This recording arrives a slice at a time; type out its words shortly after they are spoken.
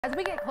As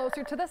we get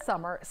closer to the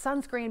summer,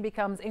 sunscreen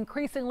becomes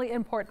increasingly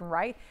important,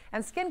 right?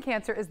 And skin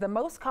cancer is the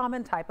most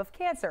common type of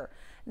cancer.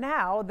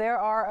 Now, there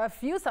are a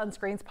few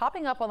sunscreens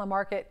popping up on the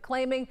market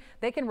claiming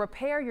they can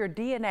repair your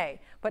DNA.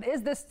 But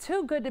is this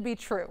too good to be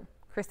true?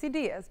 Christy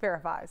Diaz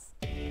verifies.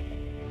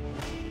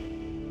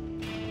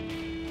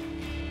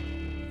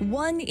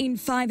 1 in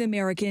 5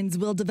 Americans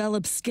will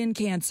develop skin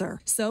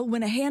cancer. So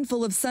when a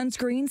handful of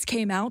sunscreens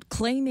came out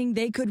claiming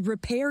they could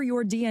repair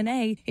your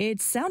DNA, it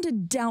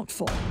sounded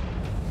doubtful.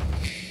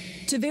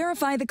 To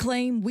verify the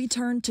claim, we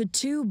turned to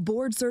 2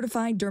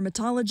 board-certified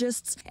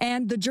dermatologists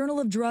and the Journal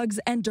of Drugs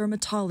and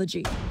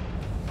Dermatology.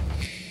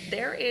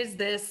 There is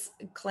this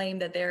claim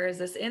that there is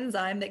this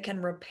enzyme that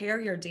can repair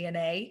your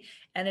DNA,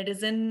 and it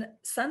is in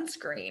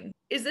sunscreen.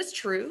 Is this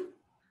true?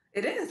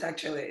 It is,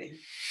 actually.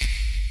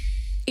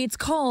 It's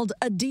called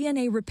a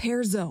DNA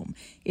REPAIRSOME.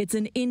 It's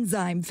an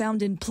enzyme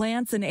found in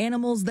plants and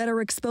animals that are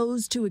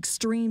exposed to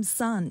extreme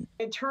sun.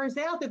 It turns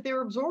out that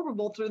they're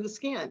absorbable through the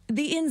skin.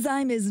 The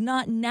enzyme is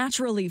not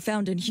naturally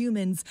found in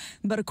humans,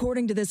 but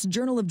according to this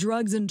Journal of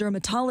Drugs and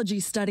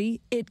Dermatology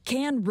study, it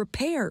can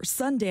repair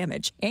sun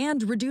damage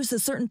and reduce a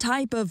certain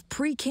type of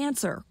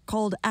pre-cancer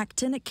called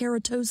actinic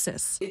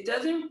keratosis. It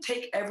doesn't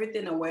take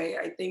everything away.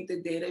 I think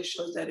the data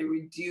shows that it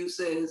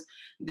reduces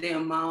the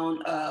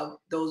amount of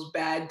those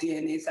bad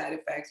DNA side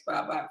effects by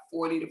about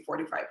 40 to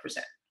 45%.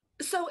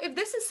 So if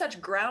this is such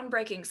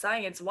groundbreaking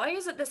science, why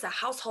isn't this a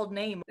household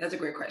name? That's a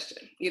great question.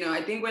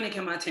 I think when it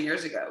came out 10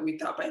 years ago, we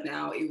thought by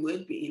now it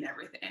would be in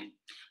everything.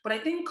 But I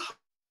think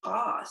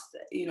cost,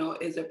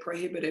 is a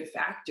prohibitive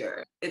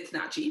factor. It's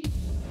not cheap.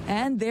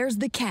 And there's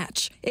the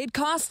catch. It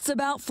costs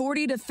about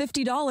 $40 to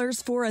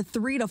 $50 for a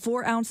 3 to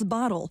 4 ounce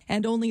bottle,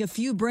 and only a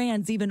few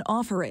brands even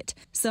offer it.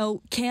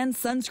 So can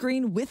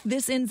sunscreen with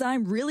this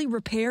enzyme really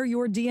repair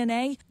your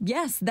DNA?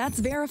 Yes, that's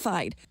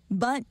verified,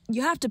 but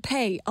you have to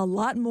pay a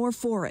lot more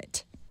for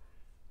it.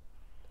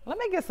 Let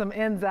me get some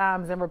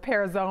enzymes and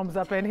REPAIRSOMEs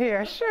up in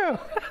here. Shoo,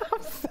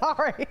 I'm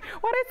sorry.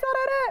 What did I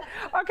say that?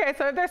 Okay,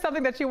 so if there's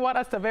something that you want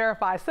us to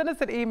verify, send us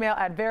an email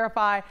at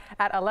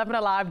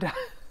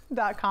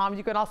verify@11alive.com.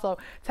 You can also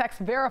text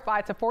verify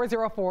to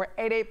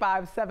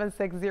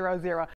 404-885-7600.